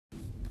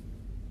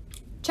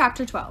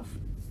Chapter 12.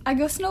 I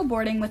Go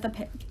Snowboarding with a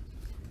Pig.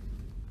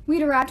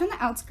 We'd arrived on the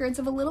outskirts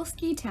of a little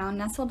ski town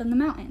nestled in the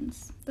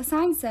mountains. The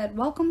sign said,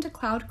 "Welcome to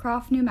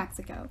Cloudcroft, New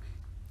Mexico."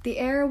 The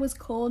air was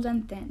cold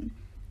and thin.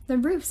 The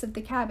roofs of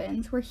the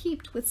cabins were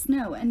heaped with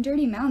snow, and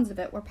dirty mounds of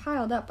it were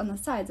piled up on the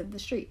sides of the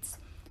streets.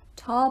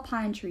 Tall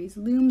pine trees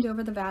loomed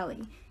over the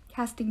valley,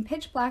 casting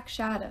pitch-black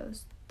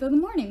shadows, though the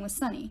morning was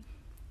sunny.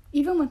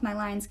 Even with my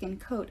lion-skin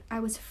coat, I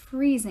was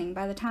freezing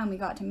by the time we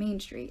got to Main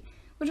Street,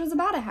 which was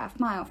about a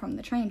half-mile from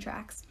the train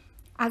tracks.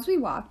 As we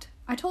walked,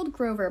 I told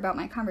Grover about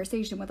my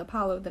conversation with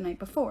Apollo the night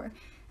before,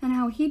 and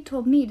how he'd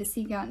told me to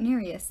seek out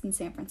Nereus in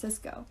San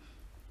Francisco.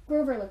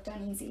 Grover looked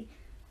uneasy.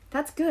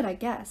 "That's good, I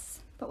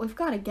guess, but we've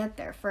got to get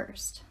there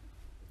first."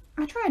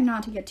 I tried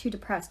not to get too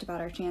depressed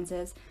about our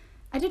chances.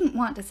 I didn't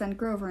want to send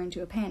Grover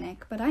into a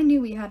panic, but I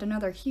knew we had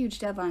another huge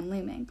deadline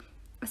looming.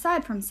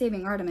 Aside from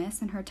saving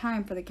Artemis and her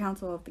time for the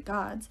Council of the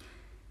Gods,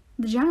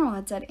 the general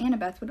had said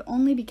Annabeth would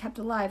only be kept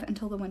alive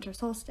until the winter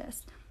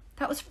solstice.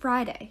 That was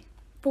Friday,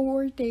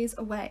 4 days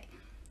away,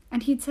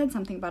 and he'd said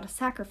something about a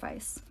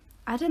sacrifice.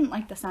 I didn't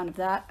like the sound of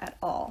that at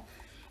all.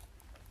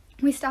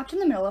 We stopped in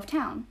the middle of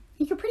town.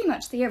 You could pretty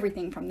much see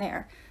everything from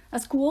there.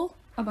 A school,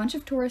 a bunch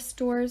of tourist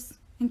stores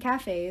and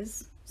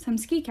cafes, some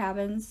ski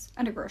cabins,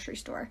 and a grocery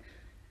store.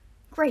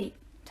 "Great,"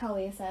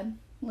 Talia said,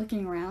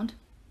 looking around.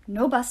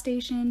 "No bus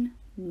station,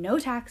 no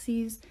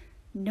taxis,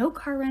 no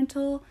car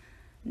rental,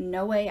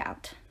 no way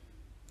out."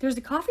 "There's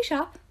a coffee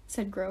shop,"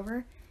 said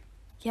Grover.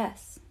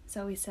 "Yes,"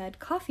 Zoe said,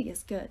 "coffee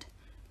is good."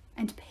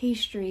 "And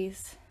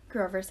pastries,"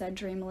 Grover said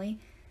dreamily.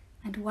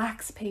 "And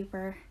wax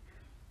paper."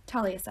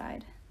 Talia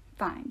sighed.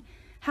 "Fine.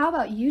 How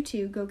about you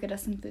two go get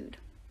us some food?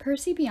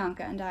 Percy,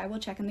 Bianca, and I will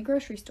check in the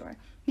grocery store.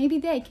 Maybe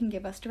they can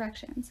give us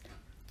directions."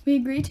 We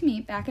agreed to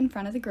meet back in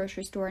front of the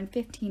grocery store in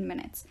 15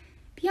 minutes.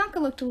 Bianca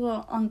looked a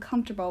little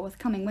uncomfortable with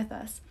coming with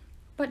us,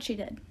 but she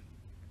did.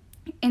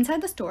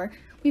 Inside the store,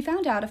 we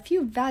found out a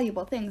few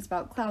valuable things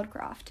about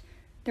Cloudcroft.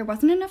 There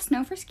wasn't enough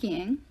snow for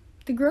skiing,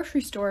 the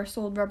grocery store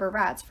sold rubber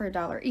rats for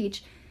 $1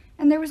 each,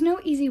 and there was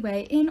no easy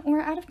way in or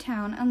out of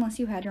town unless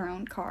you had your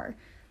own car.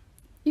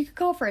 "You could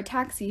call for a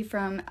taxi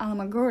from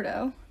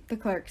Alamogordo," the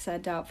clerk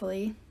said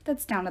doubtfully.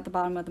 "That's down at the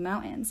bottom of the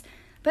mountains,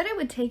 but it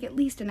would take at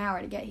least an hour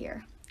to get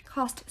here.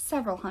 Cost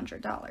several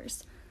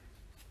 $100s.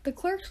 The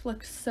clerk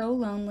looked so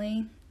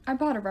lonely, I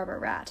bought a rubber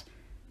rat.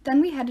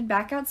 Then we headed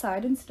back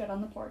outside and stood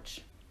on the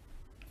porch.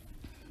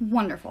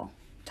 "Wonderful,"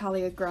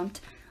 Talia grumped.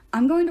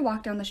 "I'm going to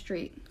walk down the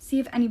street, see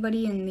if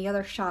anybody in the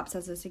other shops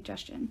has a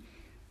suggestion."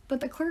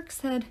 But the clerk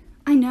said,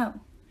 "I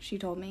know," she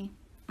told me.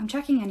 "I'm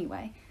checking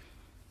anyway."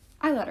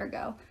 I let her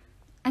go.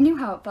 I knew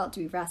how it felt to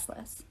be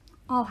restless.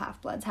 All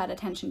half-bloods had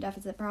attention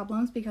deficit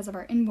problems because of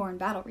our inborn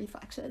battle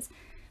reflexes.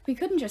 We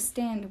couldn't just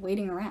stand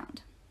waiting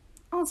around.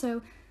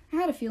 Also, I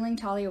had a feeling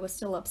Talia was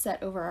still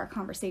upset over our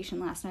conversation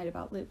last night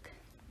about Luke.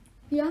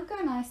 Bianca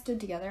and I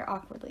stood together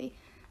awkwardly.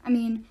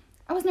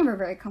 I was never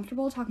very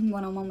comfortable talking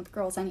one-on-one with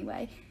girls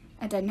anyway,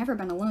 and I'd never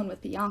been alone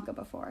with Bianca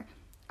before.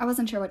 I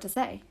wasn't sure what to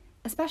say,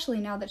 especially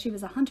now that she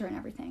was a hunter and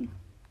everything.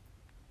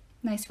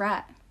 "Nice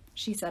rat,"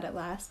 she said at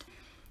last.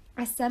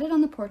 I set it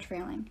on the porch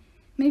railing.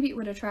 Maybe it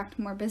would attract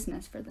more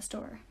business for the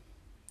store.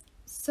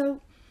 "So,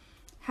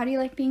 how do you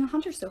like being a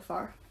hunter so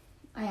far?"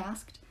 I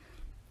asked.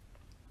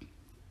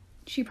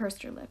 She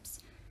pursed her lips.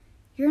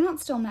 "You're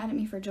not still mad at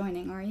me for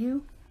joining, are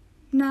you?"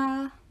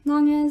 "Nah,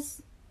 long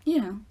as,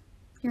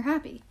 you're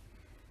happy."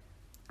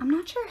 I'm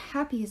not sure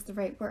happy is the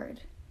right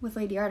word, with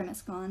Lady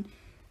Artemis gone,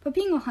 but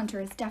being a hunter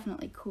is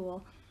definitely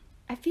cool.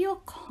 I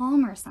feel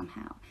calmer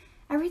somehow.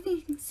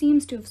 Everything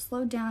seems to have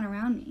slowed down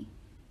around me.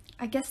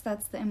 I guess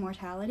that's the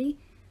immortality.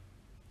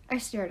 I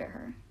stared at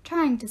her,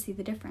 trying to see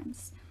the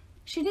difference.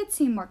 She did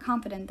seem more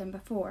confident than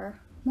before,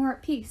 more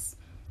at peace.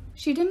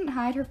 She didn't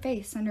hide her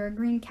face under a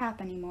green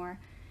cap anymore.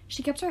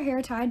 She kept her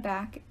hair tied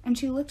back, and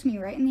she looked me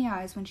right in the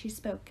eyes when she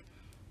spoke.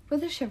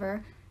 With a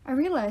shiver, I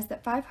realized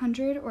that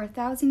 500 or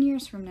 1,000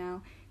 years from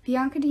now,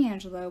 Bianca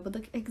D'Angelo would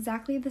look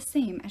exactly the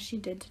same as she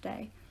did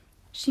today.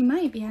 She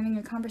might be having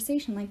a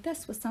conversation like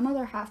this with some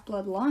other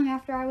half-blood long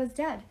after I was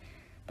dead,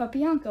 but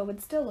Bianca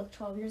would still look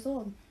 12 years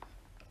old.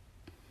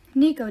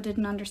 "Nico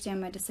didn't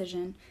understand my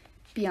decision,"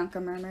 Bianca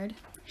murmured.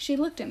 She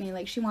looked at me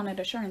like she wanted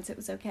assurance it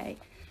was okay.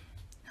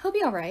 "He'll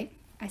be all right,"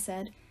 I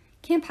said.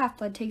 "Camp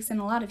Half-Blood takes in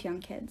a lot of young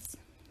kids.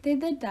 They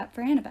did that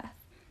for Annabeth."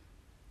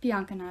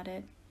 Bianca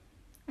nodded.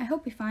 "I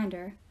hope we find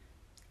her.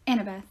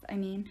 Annabeth, I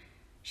mean.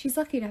 She's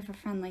lucky to have a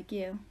friend like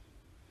you."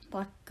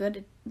 A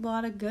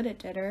lot of good it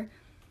did her."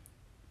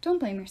 "Don't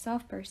blame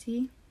yourself,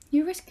 Percy.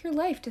 You risked your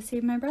life to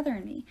save my brother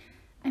and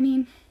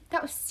me.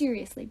 That was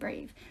seriously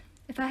brave.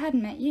 If I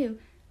hadn't met you,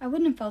 I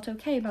wouldn't have felt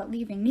okay about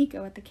leaving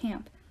Nico at the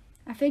camp.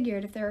 I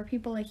figured if there were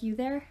people like you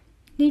there,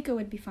 Nico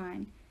would be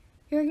fine.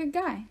 You're a good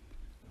guy."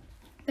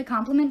 The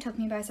compliment took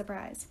me by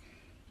surprise.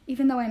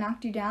 "Even though I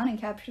knocked you down and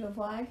captured the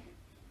flag?"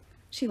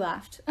 She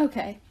laughed.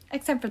 "Okay,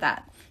 except for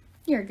that.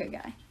 You're a good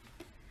guy."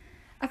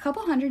 A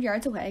couple 100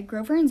 yards away,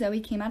 Grover and Zoe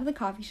came out of the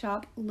coffee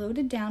shop,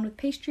 loaded down with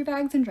pastry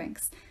bags and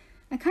drinks.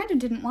 I kind of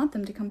didn't want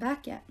them to come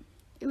back yet.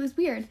 It was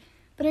weird,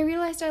 but I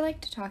realized I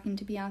liked talking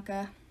to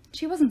Bianca.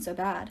 She wasn't so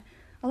bad.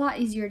 A lot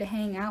easier to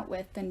hang out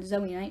with than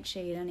Zoe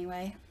Nightshade,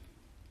 anyway.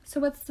 So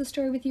what's the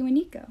story with you and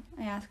Nico?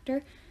 I asked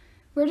her.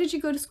 Where did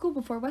you go to school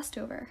before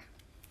Westover?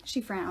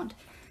 She frowned.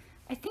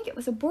 I think it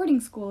was a boarding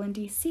school in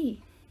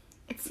D.C.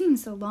 It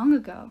seems so long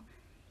ago.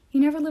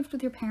 You never lived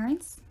with your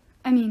parents?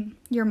 I mean,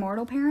 your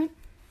mortal parent?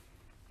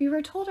 We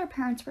were told our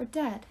parents were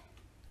dead.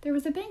 There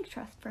was a bank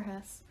trust for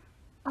us.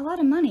 A lot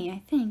of money,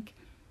 I think.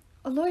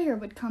 A lawyer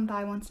would come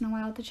by once in a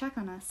while to check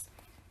on us.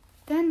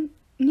 Then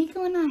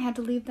Nico and I had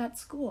to leave that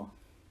school.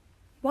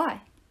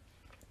 Why?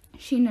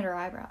 She knit her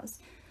eyebrows.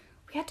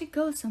 We had to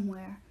go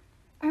somewhere.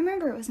 I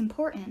remember it was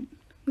important.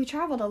 We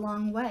traveled a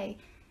long way,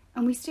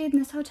 and we stayed in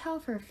this hotel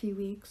for a few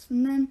weeks,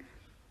 and then,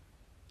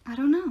 I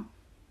don't know.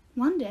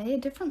 One day, a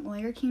different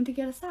lawyer came to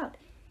get us out.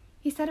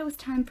 He said it was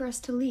time for us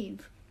to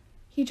leave.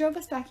 He drove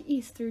us back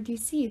east through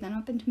D.C., then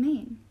up into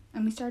Maine,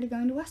 and we started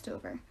going to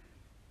Westover.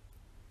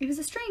 It was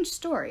a strange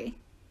story.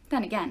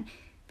 Then again,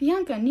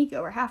 Bianca and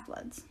Nico were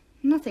half-bloods.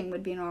 Nothing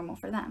would be normal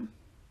for them.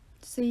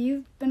 So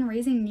you've been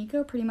raising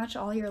Nico pretty much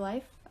all your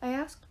life? I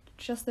asked.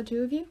 Just the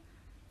two of you?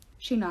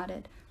 She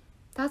nodded.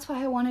 That's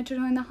why I wanted to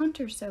join the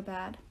Hunters so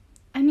bad.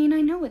 I mean,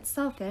 I know it's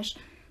selfish,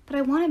 but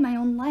I wanted my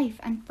own life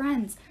and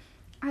friends.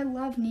 I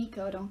love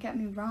Nico, don't get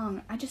me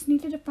wrong. I just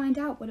needed to find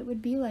out what it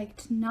would be like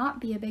to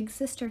not be a big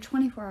sister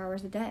 24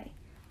 hours a day.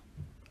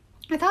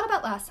 I thought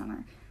about last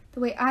summer, the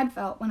way I'd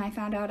felt when I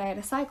found out I had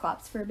a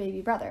Cyclops for a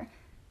baby brother.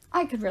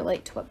 I could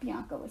relate to what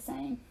Bianca was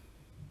saying.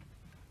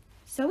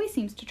 Zoe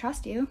seems to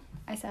trust you,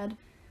 I said.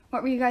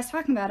 What were you guys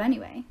talking about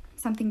anyway?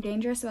 Something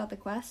dangerous about the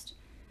quest?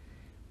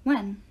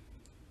 When?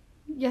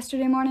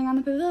 Yesterday morning on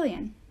the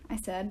pavilion, I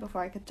said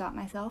before I could stop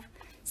myself.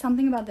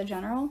 Something about the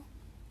general?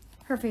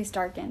 Her face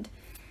darkened.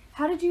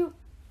 How did you...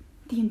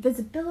 The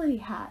invisibility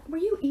hat. Were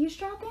you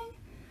eavesdropping?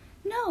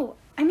 No,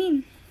 I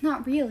mean,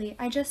 not really.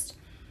 I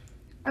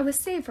was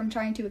saved from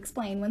trying to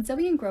explain when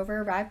Zoe and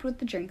Grover arrived with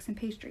the drinks and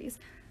pastries.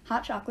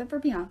 Hot chocolate for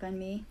Bianca and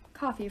me,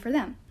 coffee for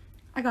them.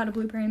 I got a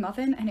blueberry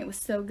muffin, and it was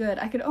so good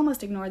I could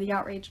almost ignore the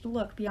outraged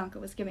look Bianca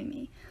was giving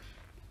me.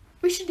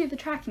 We should do the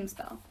tracking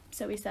spell,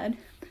 Zoe said.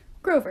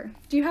 Grover,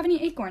 do you have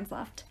any acorns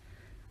left?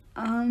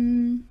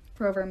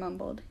 Grover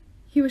mumbled.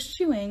 He was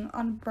chewing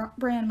on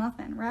bran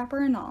muffin,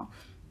 wrapper and all.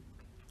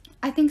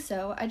 I think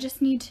so. I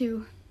just need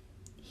to...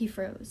 He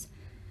froze.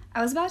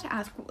 I was about to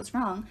ask what was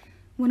wrong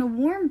when a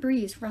warm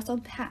breeze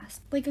rustled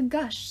past, like a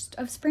gust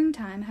of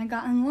springtime had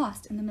gotten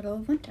lost in the middle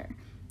of winter.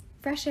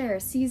 Fresh air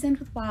seasoned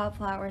with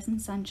wildflowers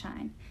and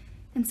sunshine.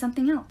 And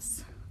something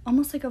else,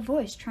 almost like a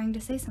voice trying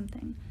to say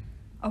something.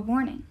 A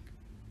warning.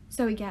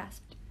 Zoe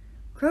gasped.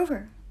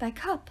 Grover, thy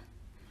cup.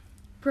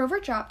 Grover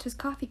dropped his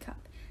coffee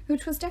cup,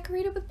 which was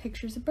decorated with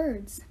pictures of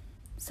birds.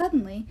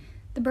 Suddenly,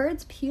 the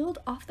birds peeled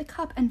off the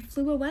cup and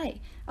flew away,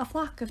 a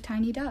flock of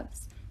tiny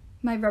doves.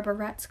 My rubber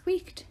rat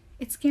squeaked.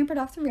 It scampered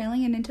off the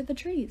railing and into the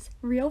trees.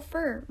 Real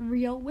fur,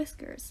 real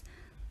whiskers.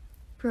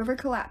 Grover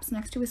collapsed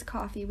next to his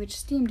coffee, which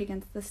steamed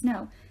against the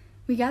snow.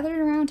 We gathered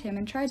around him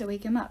and tried to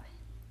wake him up.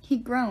 He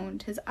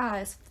groaned, his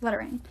eyes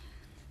fluttering.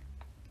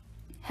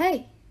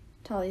 Hey,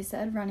 Talia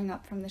said, running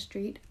up from the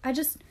street.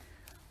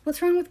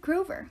 What's wrong with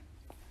Grover?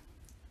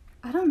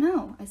 I don't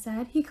know, I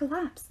said. He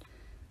collapsed.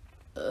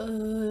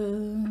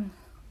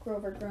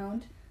 Grover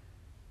groaned.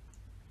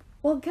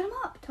 Well, get him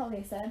up,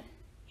 Talia said.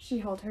 She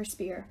held her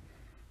spear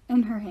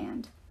in her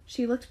hand.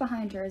 She looked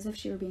behind her as if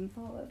she were being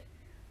followed.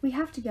 We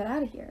have to get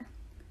out of here.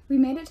 We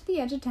made it to the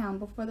edge of town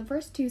before the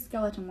first two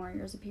skeleton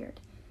warriors appeared.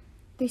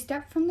 They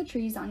stepped from the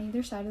trees on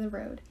either side of the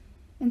road.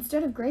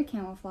 Instead of gray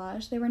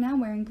camouflage, they were now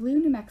wearing blue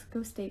New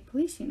Mexico State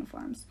police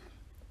uniforms,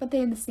 but they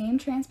had the same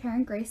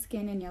transparent gray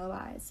skin and yellow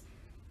eyes.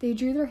 They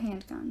drew their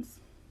handguns.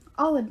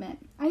 I'll admit,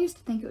 I used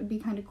to think it would be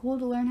kind of cool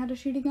to learn how to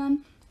shoot a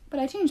gun, but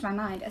I changed my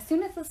mind as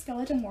soon as the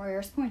skeleton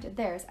warriors pointed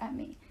theirs at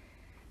me.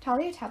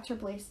 Talia tapped her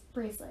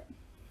bracelet.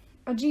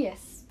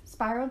 Aegeus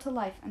spiraled to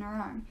life in her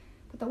arm,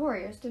 but the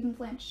warriors didn't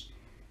flinch.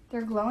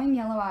 Their glowing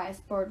yellow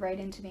eyes bored right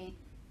into me.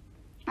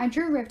 I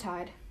drew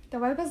Riptide,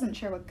 though I wasn't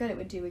sure what good it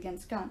would do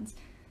against guns.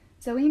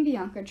 Zoe and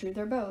Bianca drew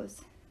their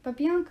bows, but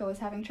Bianca was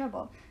having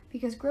trouble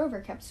because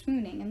Grover kept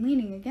swooning and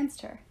leaning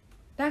against her.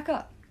 Back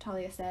up,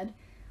 Talia said.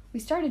 We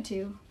started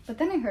to, but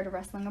then I heard a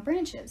rustling of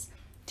branches.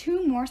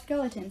 2 more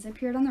skeletons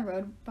appeared on the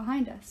road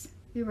behind us.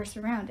 We were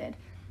surrounded.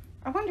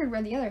 I wondered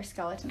where the other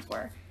skeletons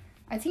were.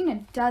 I'd seen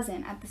a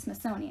dozen at the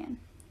Smithsonian.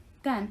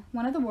 Then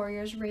one of the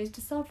warriors raised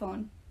a cell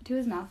phone to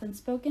his mouth and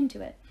spoke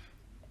into it.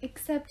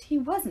 Except he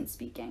wasn't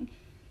speaking.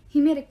 He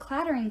made a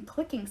clattering,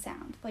 clicking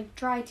sound, like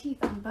dry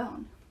teeth on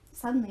bone.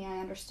 Suddenly I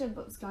understood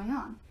what was going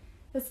on.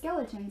 The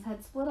skeletons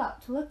had split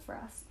up to look for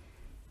us.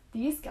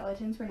 These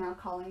skeletons were now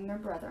calling their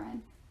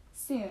brethren.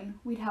 Soon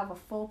we'd have a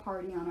full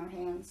party on our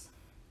hands.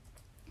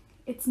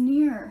 It's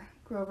near,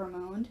 Grover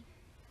moaned.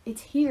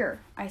 It's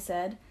here, I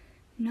said.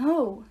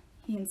 No,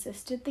 he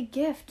insisted. The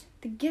gift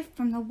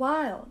from the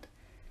wild.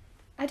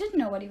 I didn't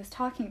know what he was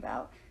talking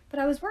about, but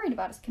I was worried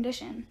about his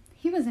condition.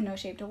 He was in no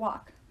shape to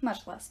walk,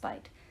 much less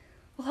fight.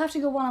 We'll have to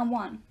go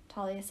one-on-one,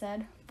 Talia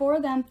said. 4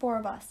 of them, 4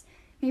 of us.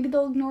 Maybe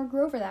they'll ignore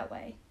Grover that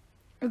way.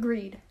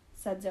 Agreed,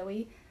 said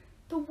Zoe.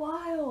 The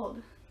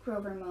wild,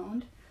 Grover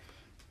moaned.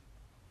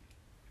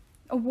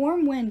 A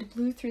warm wind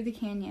blew through the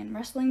canyon,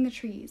 rustling the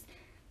trees,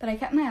 but I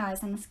kept my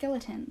eyes on the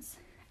skeletons.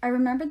 I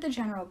remembered the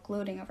general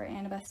gloating over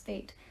Annabeth's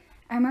fate.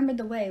 I remembered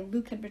the way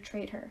Luke had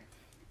betrayed her,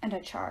 and I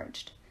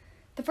charged.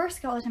 The first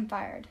skeleton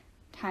fired.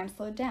 Time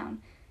slowed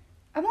down.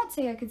 I won't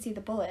say I could see the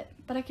bullet,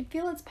 but I could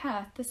feel its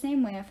path the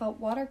same way I felt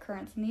water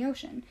currents in the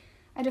ocean.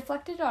 I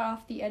deflected it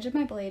off the edge of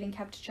my blade and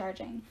kept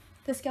charging.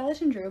 The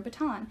skeleton drew a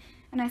baton,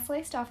 and I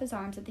sliced off his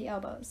arms at the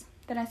elbows.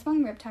 Then I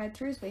swung Riptide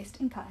through his waist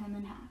and cut him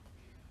in half.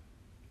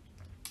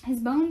 His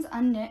bones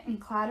unknit and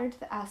clattered to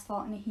the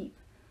asphalt in a heap.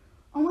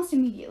 Almost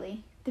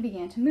immediately, they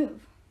began to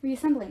move,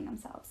 reassembling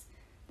themselves.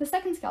 The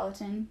second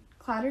skeleton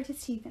clattered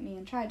his teeth at me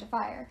and tried to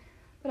fire,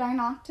 but I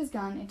knocked his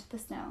gun into the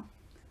snow.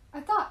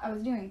 I thought I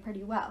was doing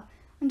pretty well,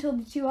 until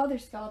the two other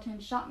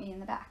skeletons shot me in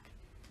the back.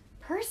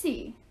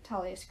 "Percy!"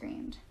 Talia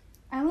screamed.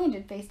 I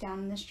landed face down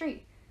in the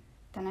street.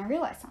 Then I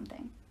realized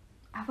something.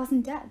 I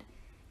wasn't dead.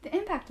 The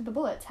impact of the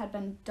bullets had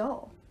been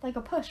dull, like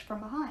a push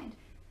from behind,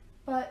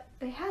 but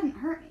they hadn't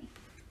hurt me.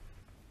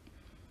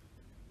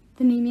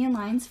 The Nemean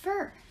lion's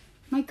fur.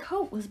 My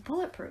coat was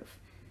bulletproof.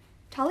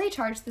 Talia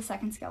charged the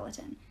second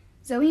skeleton.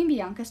 Zoe and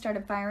Bianca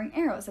started firing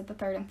arrows at the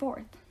third and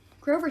fourth.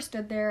 Grover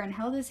stood there and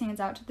held his hands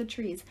out to the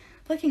trees,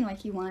 looking like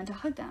he wanted to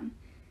hug them.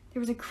 There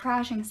was a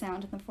crashing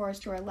sound in the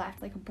forest to our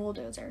left, like a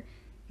bulldozer.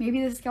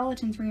 Maybe the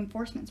skeleton's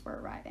reinforcements were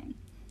arriving.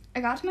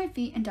 I got to my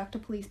feet and ducked a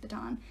police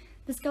baton.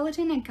 The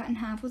skeleton I'd cut in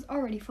half was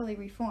already fully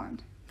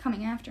reformed,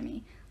 coming after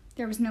me.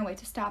 There was no way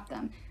to stop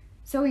them.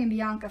 Zoe and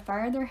Bianca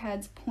fired their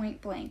heads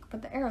point blank,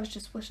 but the arrows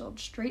just whistled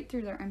straight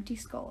through their empty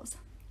skulls.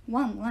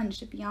 One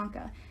lunged at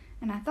Bianca,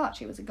 and I thought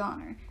she was a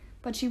goner,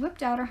 but she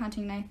whipped out her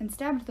hunting knife and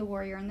stabbed the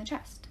warrior in the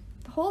chest.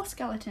 The whole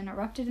skeleton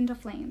erupted into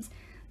flames,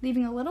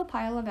 leaving a little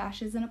pile of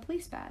ashes and a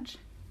police badge.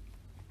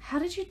 "How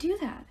did you do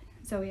that?"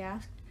 Zoe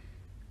asked.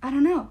 "I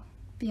don't know,"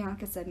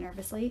 Bianca said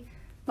nervously.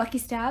 "Lucky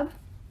stab?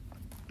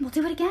 We'll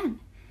do it again."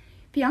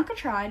 Bianca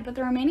tried, but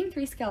the remaining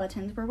 3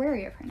 skeletons were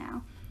wary of her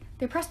now.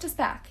 They pressed us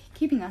back,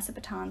 keeping us at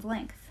baton's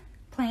length.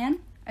 "Plan?"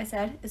 I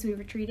said as we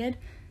retreated.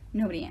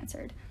 Nobody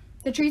answered.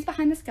 The trees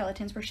behind the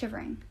skeletons were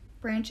shivering.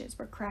 Branches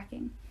were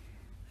cracking.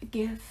 "A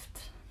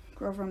gift,"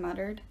 Grover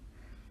muttered.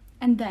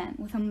 And then,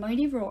 with a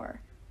mighty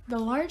roar, the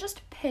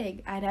largest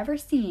pig I'd ever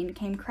seen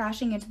came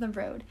crashing into the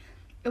road.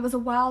 It was a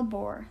wild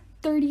boar,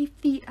 30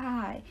 feet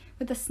high,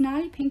 with a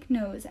snotty pink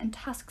nose and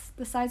tusks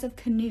the size of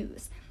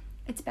canoes.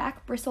 Its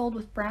back bristled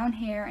with brown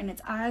hair, and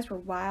its eyes were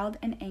wild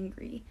and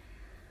angry.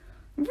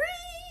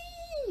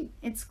 "Ree!"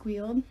 it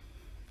squealed,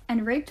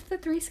 and raked the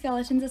 3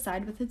 skeletons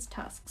aside with its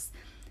tusks.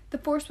 The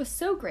force was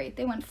so great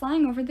they went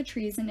flying over the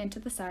trees and into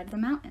the side of the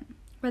mountain,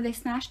 where they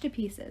smashed to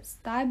pieces,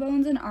 thigh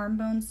bones and arm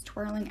bones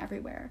twirling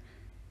everywhere.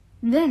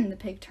 Then the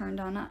pig turned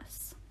on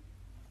us.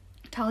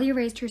 Talia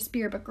raised her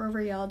spear, but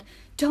Grover yelled,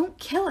 "Don't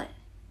kill it!"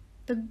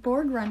 The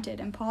boar grunted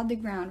and pawed the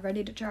ground,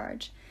 ready to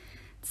charge.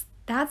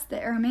 "That's the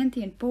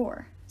Erymanthian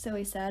boar,"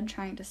 Zoe said,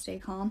 trying to stay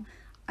calm.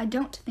 "I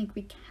don't think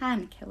we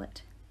can kill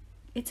it."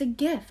 "It's a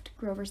gift,"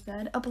 Grover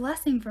said, "a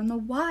blessing from the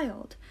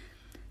wild."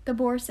 The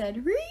boar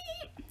said, "Ree!"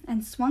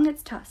 and swung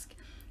its tusk.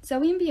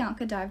 Zoe and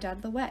Bianca dived out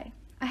of the way.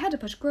 I had to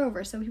push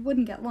Grover so he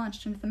wouldn't get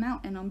launched into the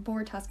mountain on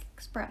Boar Tusk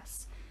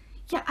Express.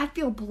 "Yeah, I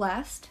feel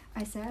blessed,"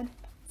 I said.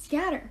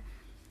 "Scatter."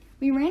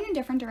 We ran in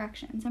different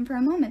directions, and for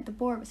a moment the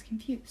boar was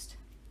confused.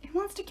 "It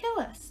wants to kill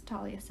us,"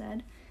 Talia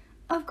said.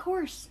 "Of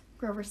course,"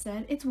 Grover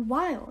said. "It's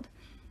wild."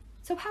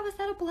 "So how is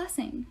that a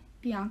blessing?"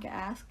 Bianca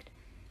asked.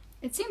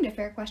 It seemed a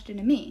fair question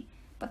to me,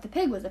 but the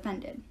pig was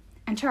offended,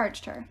 and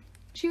charged her.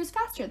 She was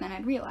faster than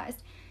I'd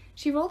realized.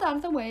 She rolled out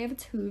of the way of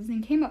its hooves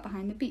and came up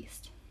behind the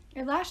beast.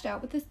 It lashed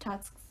out with its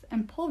tusks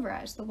and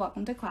pulverized the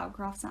 "Welcome to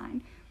Cloudcroft"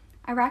 sign.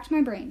 I racked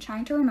my brain,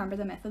 trying to remember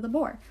the myth of the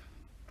boar.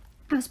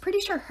 I was pretty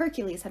sure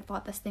Hercules had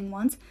fought this thing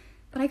once,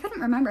 but I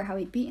couldn't remember how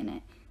he'd beaten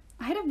it.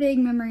 I had a vague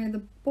memory of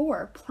the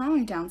boar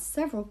plowing down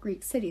several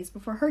Greek cities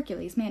before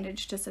Hercules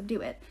managed to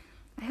subdue it.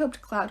 I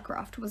hoped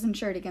Cloudcroft was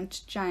insured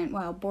against giant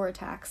wild boar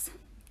attacks.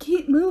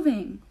 "Keep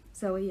moving,"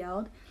 Zoe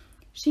yelled.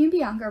 She and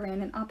Bianca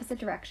ran in opposite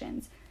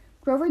directions.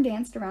 Grover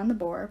danced around the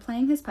boar,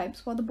 playing his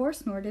pipes while the boar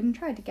snorted and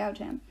tried to gouge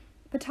him.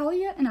 But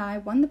Talia and I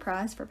won the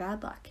prize for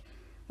bad luck.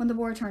 When the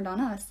boar turned on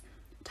us,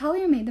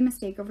 Talia made the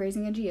mistake of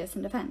raising Aegeus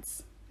in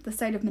defense. The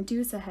sight of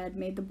Medusa head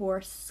made the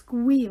boar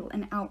squeal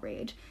in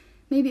outrage.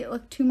 Maybe it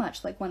looked too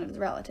much like one of his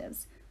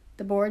relatives.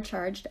 The boar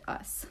charged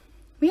us.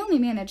 We only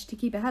managed to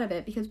keep ahead of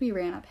it because we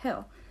ran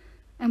uphill,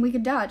 and we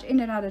could dodge in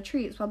and out of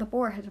trees while the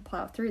boar had to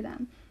plow through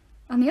them.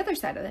 On the other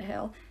side of the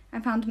hill, I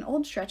found an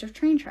old stretch of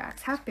train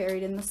tracks half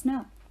buried in the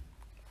snow.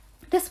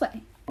 "This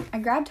way." I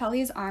grabbed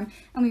Talia's arm,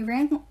 and we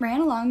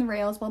ran along the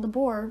rails while the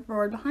boar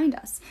roared behind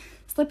us,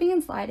 slipping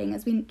and sliding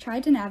as we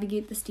tried to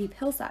navigate the steep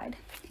hillside.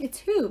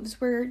 Its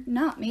hooves were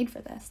not made for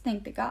this,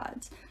 thank the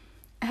gods.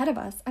 Ahead of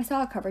us, I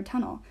saw a covered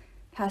tunnel.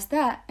 Past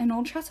that, an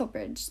old trestle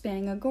bridge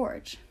spanning a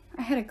gorge.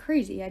 I had a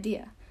crazy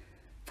idea.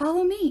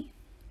 "Follow me."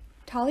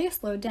 Talia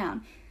slowed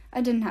down.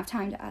 I didn't have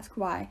time to ask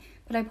why,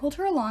 but I pulled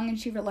her along and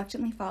she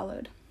reluctantly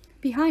followed.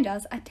 Behind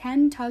us, a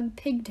 10-tug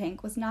pig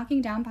tank was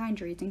knocking down pine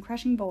trees and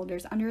crushing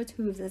boulders under its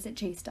hooves as it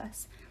chased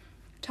us.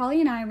 Talia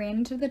and I ran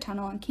into the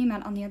tunnel and came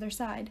out on the other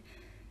side.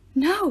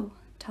 "No!"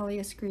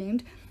 Talia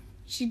screamed.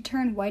 She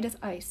turned white as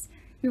ice.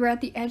 We were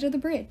at the edge of the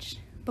bridge.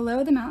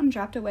 Below, the mountain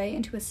dropped away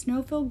into a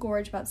snow-filled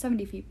gorge about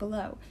 70 feet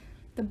below.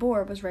 The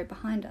boar was right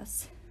behind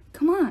us.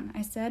 "Come on,"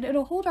 I said.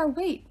 "It'll hold our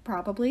weight,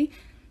 probably."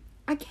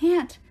 "I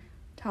can't,"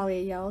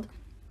 Talia yelled.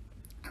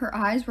 Her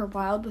eyes were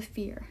wild with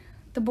fear.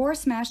 The boar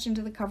smashed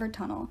into the covered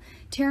tunnel,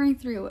 tearing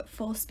through at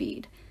full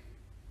speed.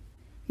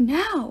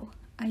 "Now!"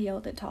 I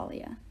yelled at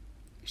Talia.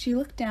 She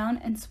looked down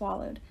and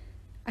swallowed.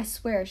 I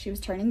swear she was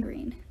turning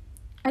green.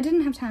 I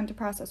didn't have time to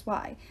process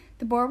why.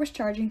 The boar was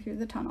charging through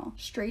the tunnel,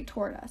 straight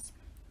toward us.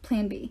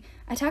 Plan B.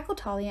 I tackled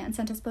Talia and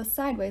sent us both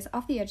sideways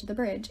off the edge of the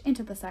bridge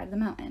into the side of the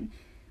mountain.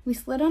 We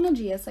slid on a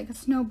geas like a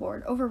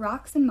snowboard over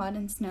rocks and mud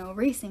and snow,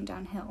 racing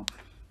downhill.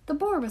 The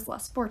boar was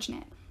less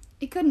fortunate.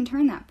 It couldn't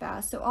turn that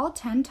fast, so all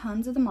 10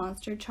 tons of the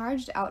monster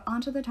charged out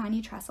onto the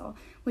tiny trestle,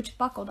 which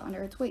buckled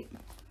under its weight.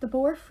 The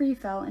boar free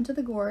fell into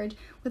the gorge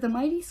with a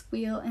mighty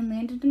squeal and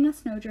landed in a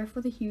snowdrift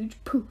with a huge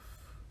poof.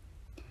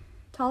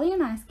 Talia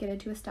and I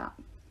skidded to a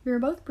stop. We were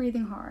both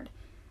breathing hard.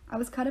 I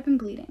was cut up and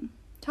bleeding.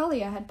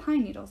 Talia had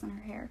pine needles in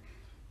her hair.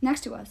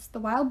 Next to us, the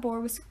wild boar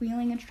was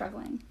squealing and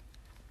struggling.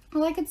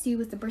 All I could see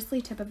was the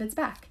bristly tip of its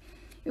back.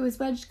 It was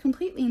wedged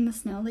completely in the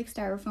snow like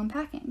styrofoam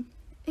packing.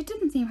 It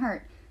didn't seem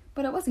hurt,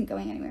 but it wasn't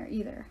going anywhere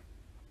either.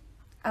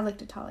 I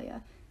looked at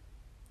Talia.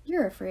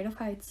 "You're afraid of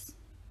heights."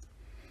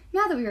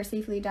 Now that we were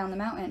safely down the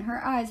mountain,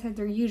 her eyes had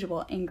their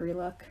usual angry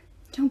look.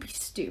 "Don't be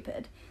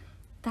stupid.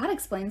 That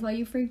explains why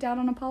you freaked out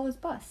on Apollo's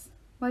bus,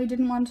 why you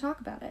didn't want to talk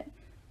about it."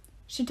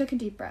 She took a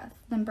deep breath,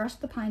 then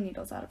brushed the pine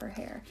needles out of her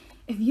hair.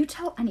 "If you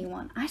tell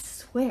anyone, I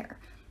swear."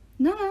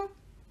 No,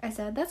 I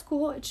said. "That's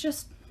cool. It's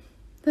just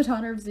the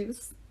daughter of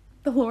Zeus,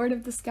 the lord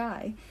of the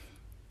sky.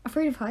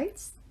 Afraid of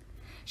heights?"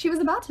 She was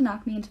about to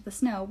knock me into the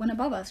snow when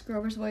above us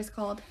Grover's voice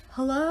called,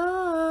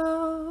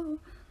 "Hello!"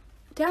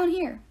 "Down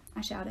here,"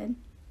 I shouted.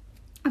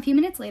 A few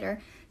minutes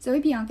later, Zoe,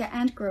 Bianca,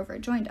 and Grover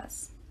joined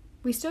us.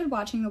 We stood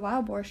watching the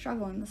wild boar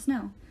struggle in the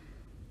snow.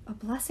 "A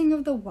blessing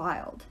of the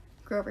wild,"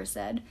 Grover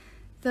said,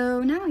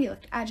 though now he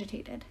looked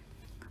agitated.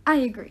 "I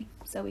agree,"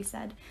 Zoe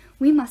said.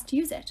 "We must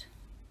use it."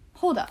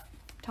 "Hold up,"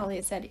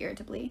 Talia said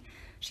irritably.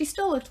 She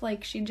still looked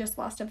like she'd just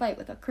lost a fight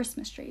with a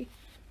Christmas tree.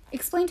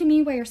 "Explain to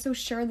me why you're so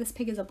sure this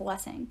pig is a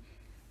blessing."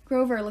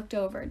 Grover looked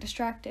over,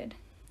 distracted.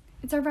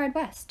 "It's our ride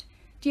west.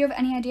 Do you have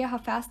any idea how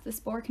fast this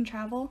boar can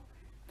travel?"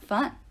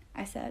 "Fun,"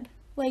 I said.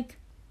 "Like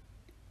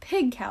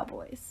pig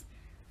cowboys."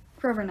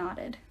 Grover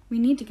nodded. "We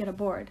need to get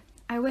aboard.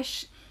 I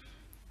wish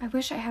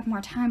I had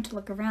more time to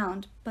look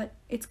around, but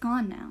it's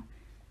gone now."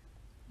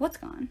 "What's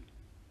gone?"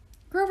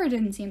 Grover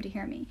didn't seem to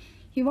hear me.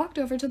 He walked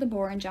over to the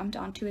boar and jumped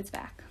onto its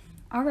back.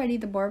 Already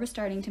the boar was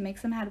starting to make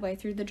some headway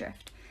through the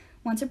drift.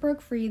 Once it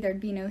broke free, there'd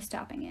be no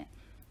stopping it.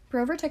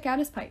 Grover took out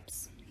his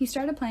pipes. He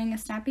started playing a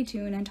snappy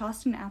tune and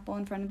tossed an apple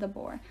in front of the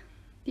boar.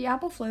 The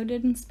apple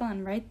floated and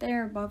spun right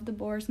there above the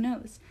boar's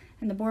nose,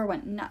 and the boar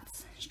went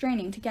nuts,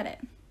 straining to get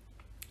it.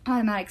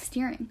 "Automatic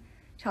steering,"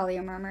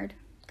 Talia murmured.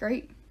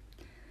 "Great."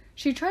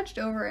 She trudged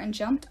over and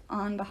jumped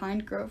on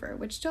behind Grover,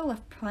 which still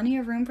left plenty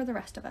of room for the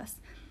rest of us.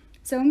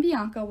 Zoe and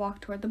Bianca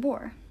walked toward the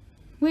boar.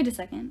 "Wait a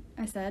second,"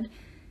 I said.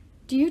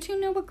 "Do you two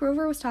know what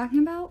Grover was talking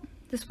about?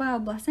 This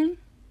wild blessing?"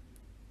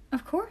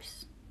 "Of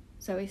course,"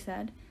 Zoe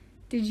said.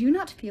 "Did you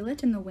not feel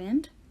it in the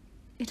wind?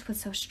 It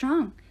was so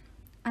strong.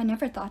 I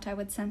never thought I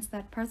would sense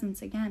that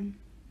presence again."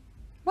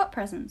 "What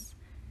presence?"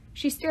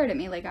 She stared at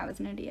me like I was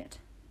an idiot.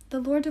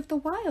 "The Lord of the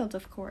Wild,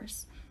 of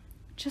course.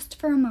 Just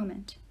for a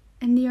moment,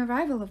 in the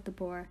arrival of the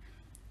boar,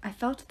 I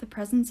felt the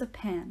presence of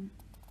Pan."